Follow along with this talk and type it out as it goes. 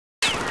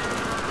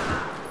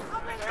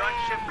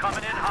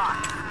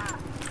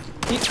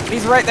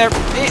He's right there.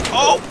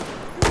 Oh!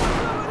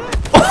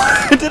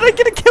 Did I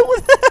get a kill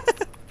with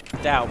that?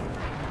 Down.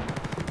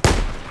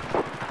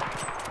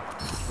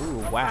 Ooh,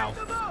 wow.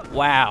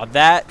 Wow,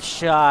 that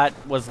shot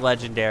was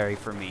legendary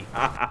for me.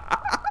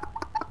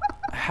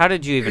 How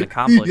did you even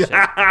accomplish it?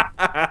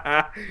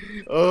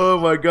 Oh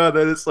my god,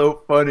 that is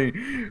so funny.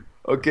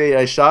 Okay,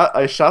 I shot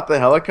the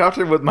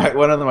helicopter with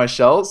one of my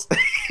shells.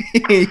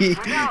 he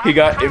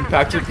got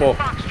impacted. Well,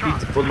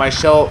 with my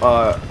shell,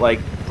 like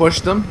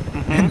pushed him,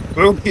 and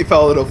boom, he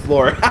fell to the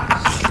floor.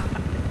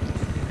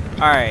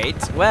 All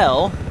right.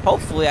 Well,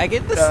 hopefully I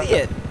get to see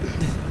it.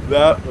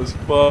 That was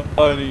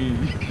funny.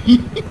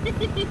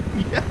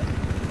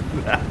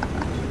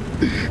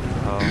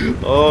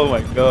 Oh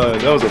my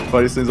god, that was the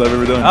funniest things I've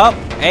ever done. Oh,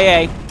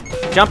 AA,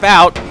 jump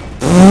out.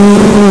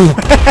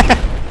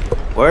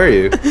 Where are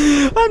you?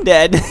 I'm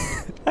dead.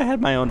 I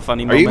had my own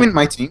funny moment. Are you in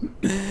my team?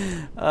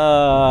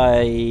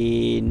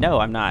 No,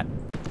 I'm not.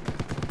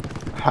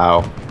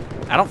 How?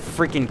 I don't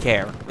freaking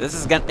care. This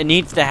is it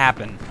needs to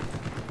happen.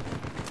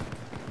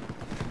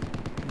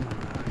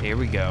 Here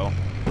we go.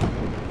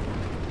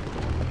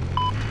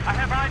 I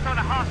have eyes on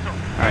a hostile.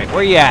 All right,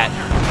 where you at?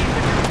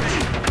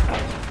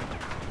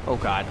 Oh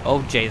God.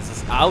 Oh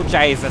Jesus. Oh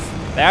Jesus.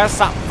 There's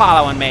something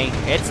following me.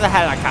 It's a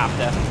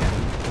helicopter.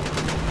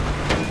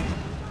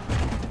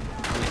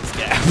 Let's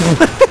get out.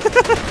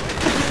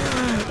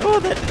 Oh,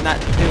 that did not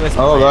do us.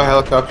 Oh, that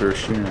helicopter is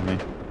shooting at me.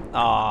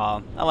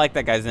 Aw, I like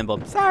that guy's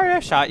emblem. Sorry, I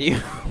shot you.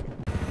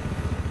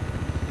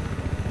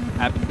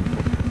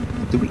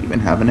 Do we even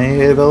have an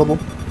AA available?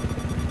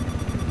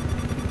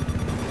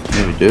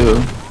 Yeah, we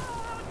do.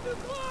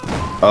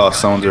 Oh,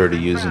 someone's already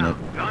using it.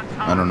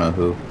 I don't know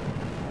who.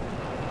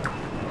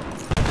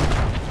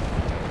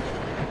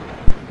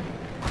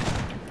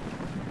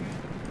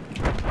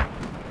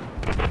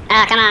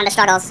 Ah, come on, the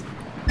struggles.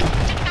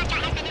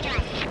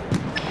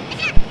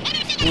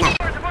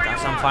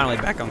 Gosh, I'm finally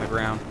back on the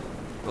ground.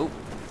 Oh.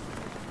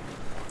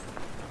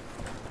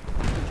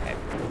 Okay.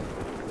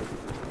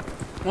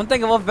 One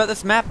thing I love about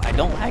this map, I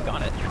don't lag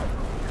on it.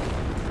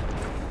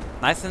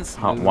 Nice and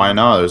smooth. Why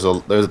not? It's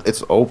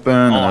open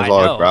and there's a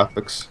lot of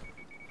graphics.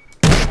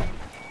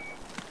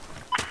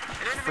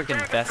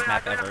 Freaking best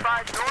map ever.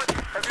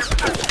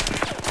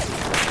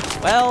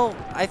 Well,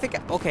 I think,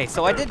 okay,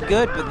 so I did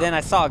good, but then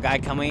I saw a guy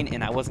coming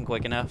and I wasn't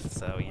quick enough,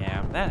 so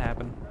yeah, that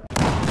happened.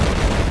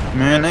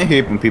 Man, I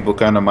hate when people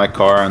come to my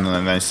car and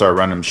then they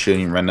start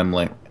shooting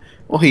randomly.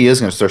 Well, he is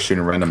gonna start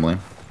shooting randomly.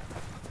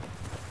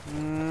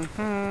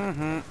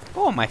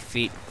 Oh, my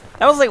feet.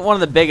 That was like one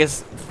of the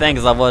biggest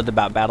things I loved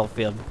about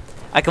Battlefield.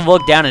 I can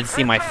look down and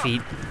see my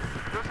feet.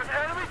 There's an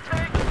enemy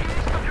tank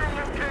east of your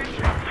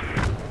location.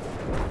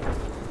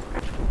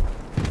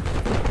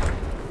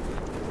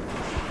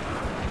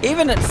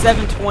 Even at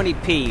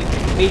 720p,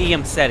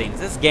 medium settings,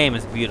 this game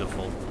is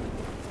beautiful.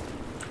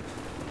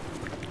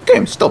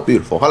 Game's still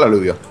beautiful.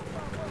 Hallelujah.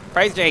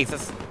 Praise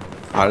Jesus.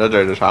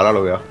 Hallelujah.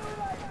 Hallelujah.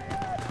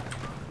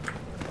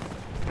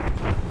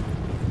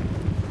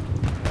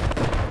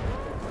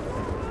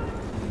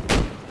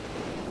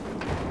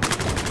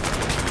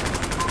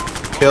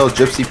 Kill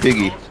Gypsy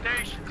Piggy.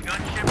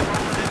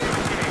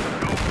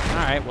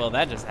 Alright, well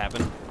that just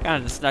happened. Kinda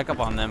just snuck up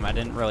on them. I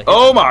didn't really hit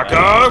Oh them, my but-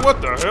 god,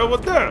 what the hell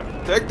with that?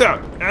 Take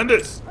that. And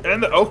this.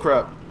 And the. Oh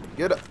crap.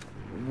 Get it.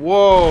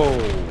 Whoa.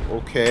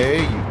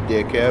 Okay, you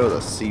dickhead with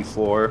a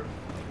C4.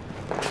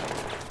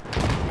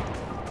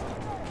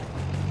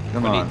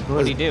 Come on.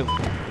 What'd he do?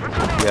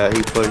 Yeah,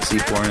 he put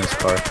C4 in his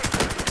car.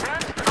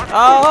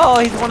 Oh,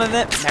 he's one of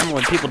them. Remember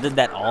when people did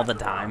that all the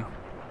time?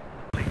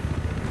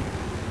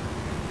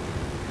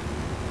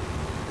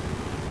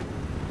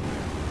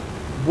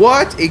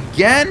 What?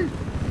 Again?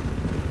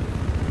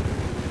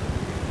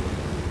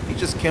 He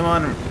just came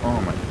on and... Oh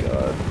my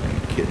god. Are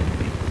you kidding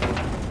me?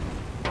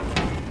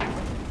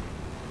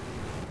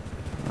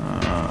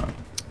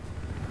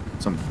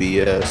 Some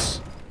BS.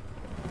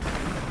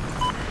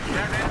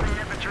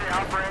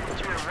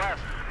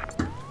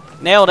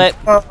 Nailed it.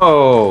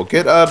 Oh,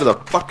 get out of the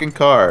fucking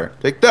car.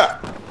 Take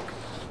that.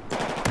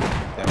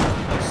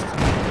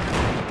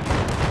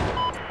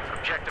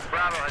 Objective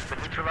Bravo has been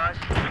neutralized.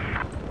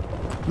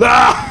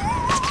 Ah!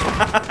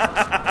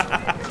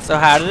 So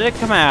how did it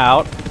come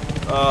out?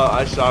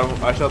 I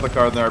shot the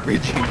car with an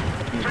RPG.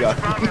 He got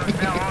me.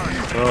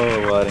 Oh,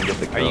 well, I didn't get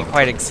the kill. Are you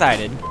quite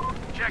excited?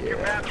 Check your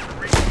maps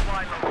for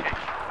resupply location.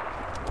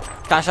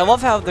 Gosh, I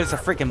love how there's a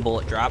freaking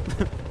bullet drop.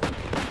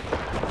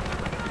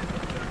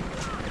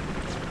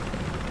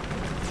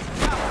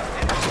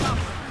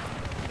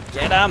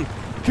 Get him!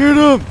 Get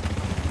him!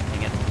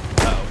 Dang it.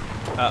 Uh-oh.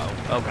 Uh-oh.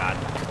 Oh, God.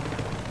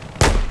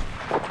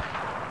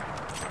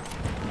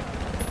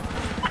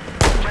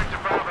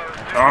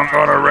 I'm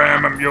gonna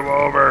ram him you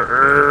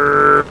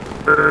over.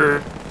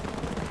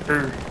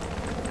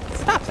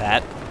 Stop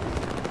that.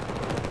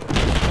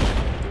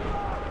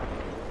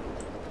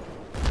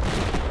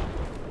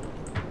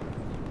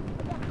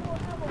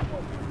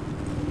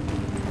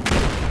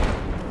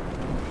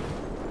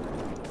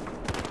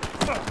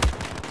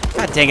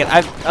 God dang it.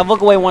 I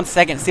look away 1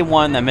 second and see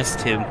one and I missed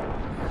two.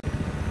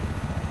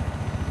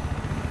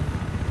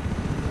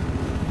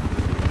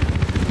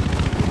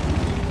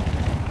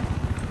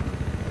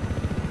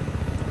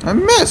 I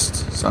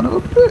missed! Son of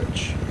a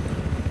bitch.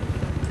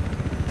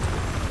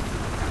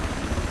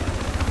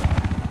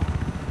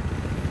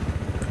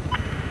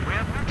 We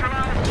have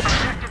neutralized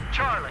objective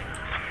Charlie.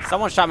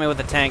 Someone shot me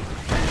with a tank.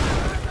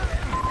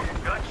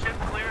 Gunship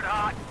cleared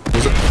hot.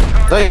 Is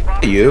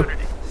that you?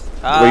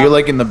 Were you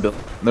like in the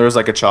building? There was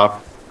like a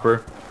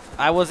chopper.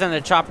 I was in a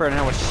chopper and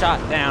I was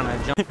shot down.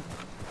 I jumped.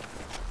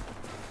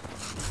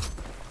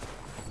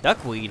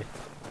 Duckweed.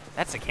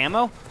 That's a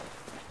camo?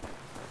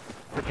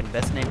 Freaking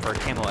best name for a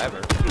camo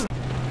ever.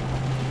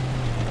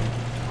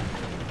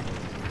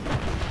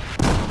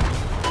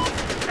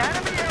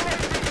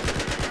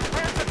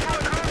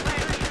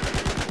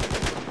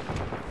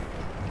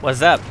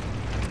 What's up?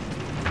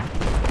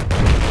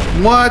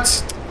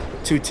 What?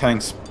 2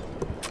 tanks.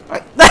 I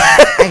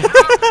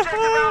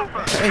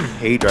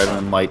hate driving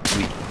in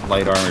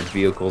light armored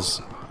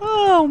vehicles.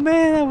 Oh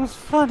man, that was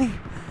funny.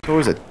 It's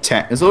always a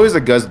tank. It's always the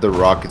guys with the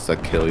rockets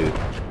that kill you.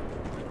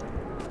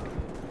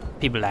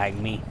 People like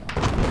me.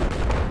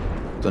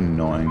 It's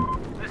annoying.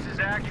 This is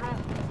actual.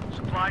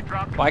 Supply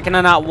drop. Why can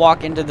I not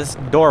walk into this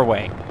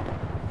doorway?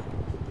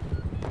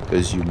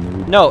 Because you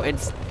moved. No,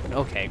 it's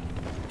okay.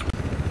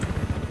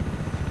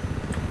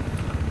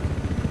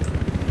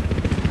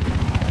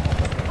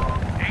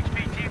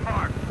 HPT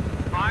mark.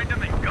 Find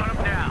them and gun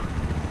them down.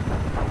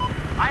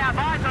 I have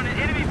eyes on an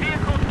enemy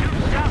vehicle due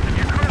south of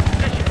your current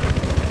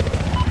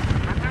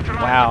position.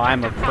 Wow,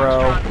 I'm a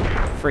pro.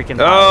 Freaking.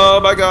 Oh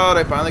my god!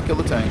 I finally killed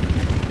the tank.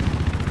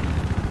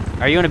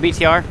 Are you in a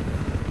BTR?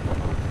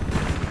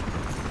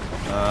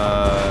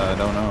 I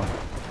don't know.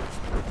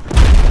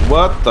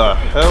 What the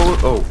hell?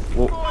 Oh,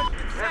 whoa.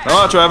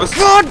 Oh, Travis.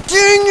 God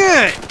dang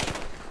it!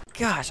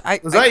 Gosh,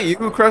 Was that you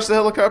who crashed the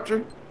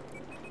helicopter?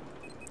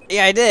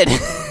 Yeah, I did.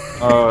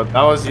 Oh,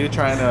 that was you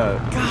trying to.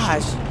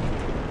 Gosh.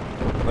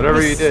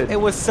 Whatever you did.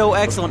 It was so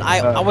excellent.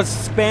 I was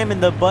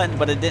spamming the button,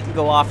 but it didn't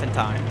go off in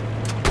time.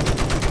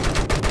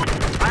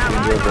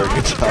 You did a very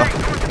good job.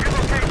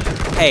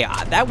 Hey,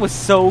 that was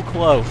so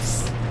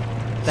close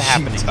to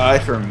happening. You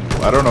died from.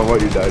 I don't know what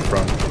you died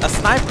from. A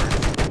sniper.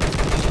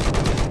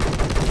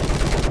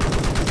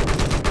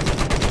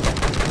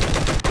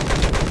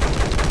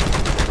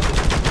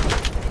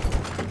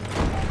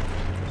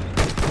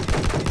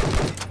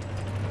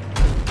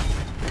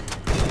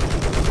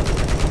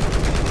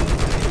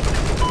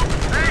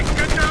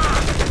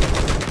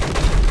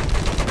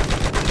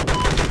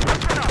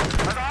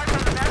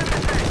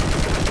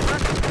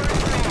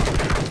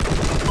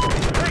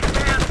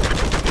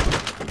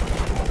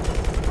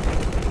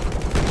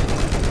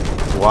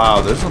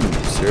 Wow, there's some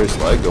serious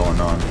lag going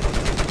on.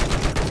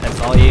 That's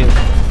all you.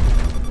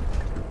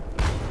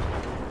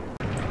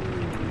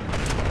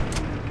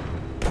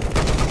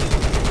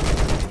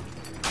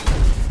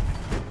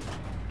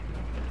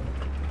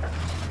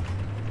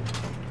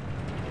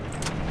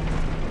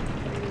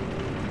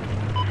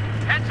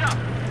 Heads up.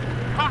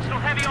 Hostile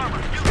heavy armor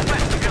due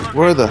west of your location.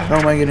 Where the hell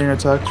am I getting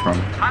attacked from?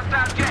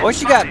 Hostile jet I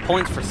wish you got spotted.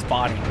 points for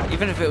spotting,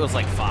 even if it was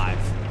like 5.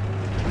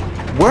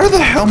 Where the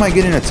hell am I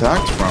getting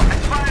attacked from?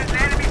 Spotted an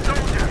enemy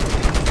soldier.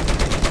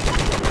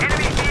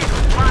 Enemy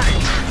vehicle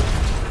spotted.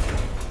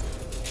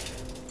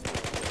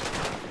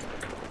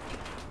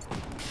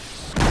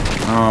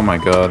 Oh my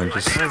god, I'm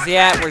just. Where's he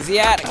at? Where's he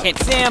at? I can't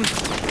see him.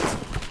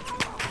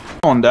 Come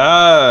on,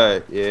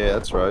 die! Yeah,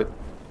 that's right.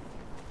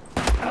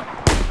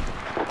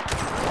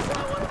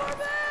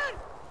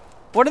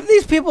 What are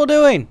these people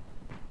doing?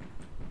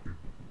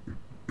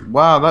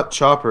 Wow, that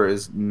chopper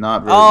is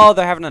not very. Oh,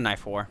 they're having a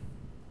knife war.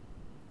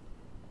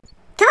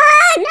 Come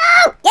on!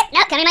 No! Yep,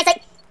 no, come in my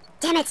sight.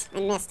 Damn it, I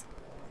missed.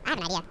 I have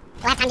an idea.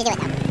 We'll have time to do it,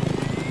 though.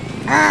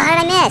 Oh,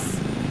 how did I miss?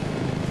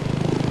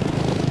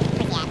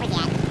 Where's he at? Where's he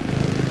at?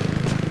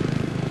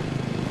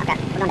 Okay,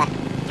 we're going back.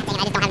 God dang it,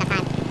 I just don't have enough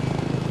time.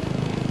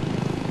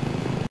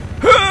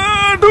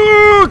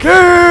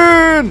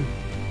 Hadouken!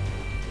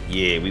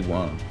 Yeah, we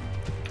won.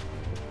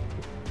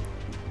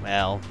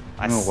 Well,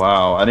 Oh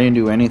wow, I didn't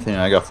do anything.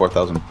 I got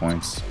 4,000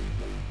 points.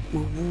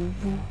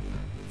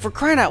 for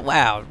crying out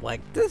loud,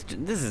 like this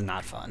is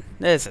not fun.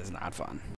 This is not fun.